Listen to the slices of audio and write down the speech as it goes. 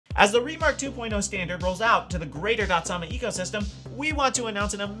As the Remark 2.0 standard rolls out to the greater .sama ecosystem, we want to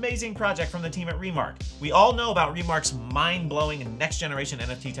announce an amazing project from the team at Remark. We all know about Remark's mind-blowing and next-generation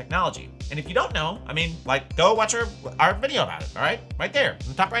NFT technology. And if you don't know, go watch our video about it, all right? Right there, in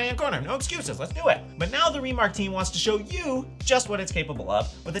the top right-hand corner. No excuses, let's do it. But now the Remark team wants to show you just what it's capable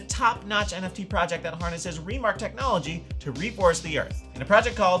of with a top-notch NFT project that harnesses Remark technology to reforest the Earth, in a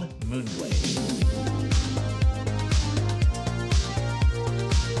project called Moonglade.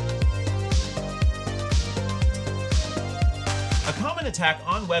 A common attack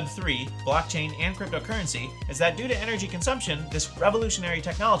on Web3, blockchain, and cryptocurrency is that due to energy consumption, this revolutionary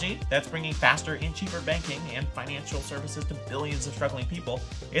technology that's bringing faster and cheaper banking and financial services to billions of struggling people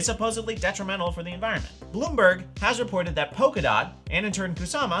is supposedly detrimental for the environment. Bloomberg has reported that Polkadot, and in turn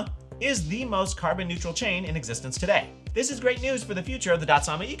Kusama, is the most carbon neutral chain in existence today. This is great news for the future of the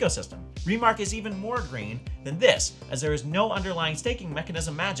 .sama ecosystem. Remark is even more green than this, as there is no underlying staking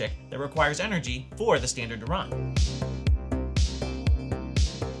mechanism magic that requires energy for the standard to run.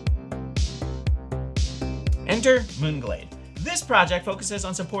 Enter Moonglade. This project focuses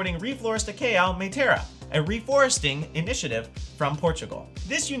on supporting Reflorestação Mãe Terra, a reforesting initiative from Portugal.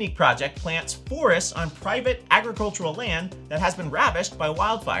 This unique project plants forests on private agricultural land that has been ravished by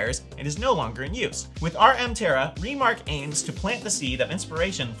wildfires and is no longer in use. With RMRK, Remark aims to plant the seed of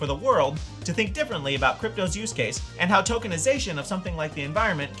inspiration for the world to think differently about crypto's use case and how tokenization of something like the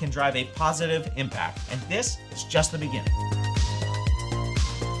environment can drive a positive impact. And this is just the beginning.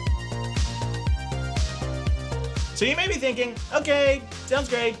 So you may be thinking, okay, sounds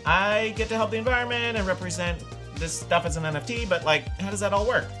great. I get to help the environment and represent this stuff as an NFT, but how does that all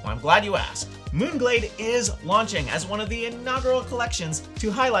work? Well, I'm glad you asked. Moonglade is launching as one of the inaugural collections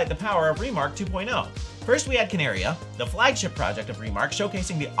to highlight the power of Remark 2.0. First, we had Canaria, the flagship project of Remark,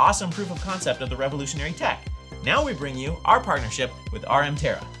 showcasing the awesome proof of concept of the revolutionary tech. Now we bring you our partnership with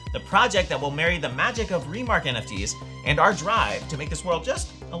RMRK, the project that will marry the magic of Remark NFTs and our drive to make this world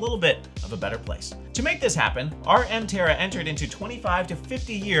just a little bit of a better place. To make this happen, RMRK entered into 25 to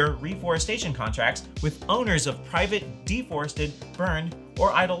 50-year reforestation contracts with owners of private, deforested, burned,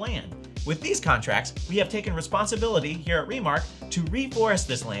 or idle land. With these contracts, we have taken responsibility here at Remark to reforest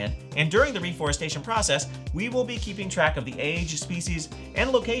this land, and during the reforestation process, we will be keeping track of the age, species,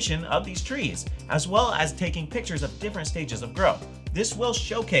 and location of these trees, as well as taking pictures of different stages of growth. This will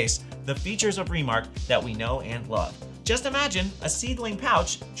showcase the features of Remark that we know and love. Just imagine a seedling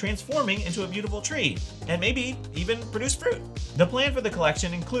pouch transforming into a beautiful tree, and maybe even produce fruit. The plan for the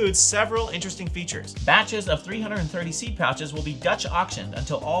collection includes several interesting features. Batches of 330 seed pouches will be Dutch auctioned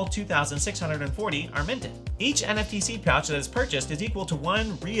until all 2,640 are minted. Each NFT seed pouch that is purchased is equal to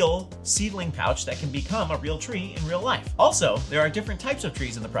one real seedling pouch that can become a real tree in real life. Also, there are different types of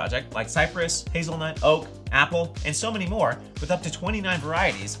trees in the project, like cypress, hazelnut, oak, apple, and so many more, with up to 29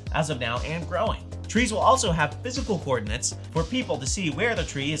 varieties as of now and growing. Trees will also have physical coordinates for people to see where the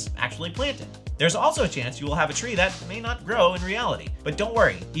tree is actually planted. There's also a chance you will have a tree that may not grow in reality. But don't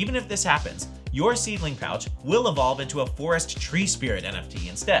worry, even if this happens, your seedling pouch will evolve into a forest tree spirit NFT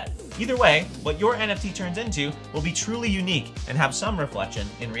instead. Either way, what your NFT turns into will be truly unique and have some reflection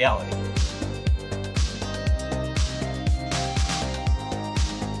in reality.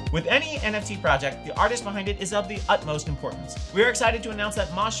 With any NFT project, the artist behind it is of the utmost importance. We are excited to announce that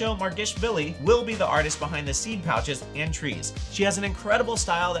Masho Margishvili will be the artist behind the seed pouches and trees. She has an incredible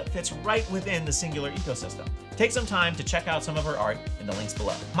style that fits right within the Singular ecosystem. Take some time to check out some of her art in the links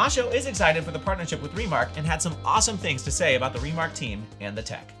below. Masho is excited for the partnership with Remark and had some awesome things to say about the Remark team and the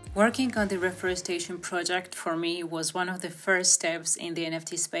tech. Working on the reforestation project for me was one of the first steps in the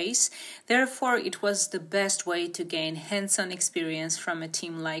NFT space. Therefore, it was the best way to gain hands-on experience from a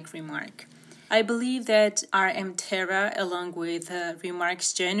team like Remark. I believe that RMRK, along with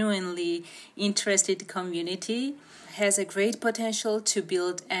Remark's genuinely interested community, has a great potential to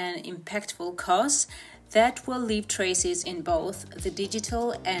build an impactful cause that will leave traces in both the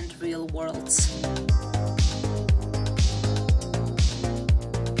digital and real worlds.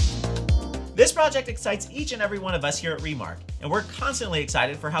 This project excites each and every one of us here at Remark, and we're constantly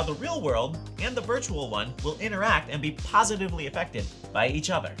excited for how the real world and the virtual one will interact and be positively affected by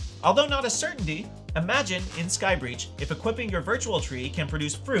each other. Although not a certainty, imagine in Skybreach if equipping your virtual tree can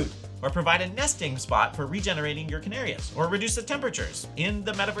produce fruit or provide a nesting spot for regenerating your canarias, or reduce the temperatures in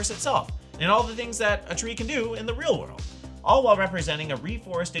the metaverse itself, and all the things that a tree can do in the real world. All while representing a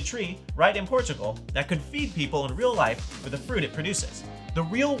reforested tree right in Portugal that could feed people in real life for the fruit it produces. The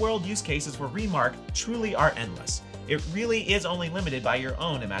real-world use cases for Remark truly are endless. It really is only limited by your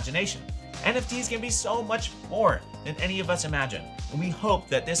own imagination. NFTs can be so much more than any of us imagine, and we hope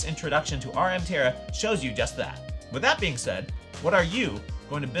that this introduction to RMRK shows you just that. With that being said, what are you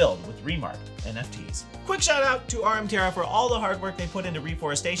going to build with remarked NFTs. Quick shout out to RM Terra for all the hard work they put into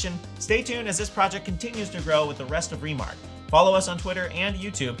reforestation. Stay tuned as this project continues to grow with the rest of Remark. Follow us on Twitter and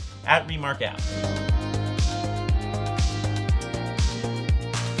YouTube at RemarkApp.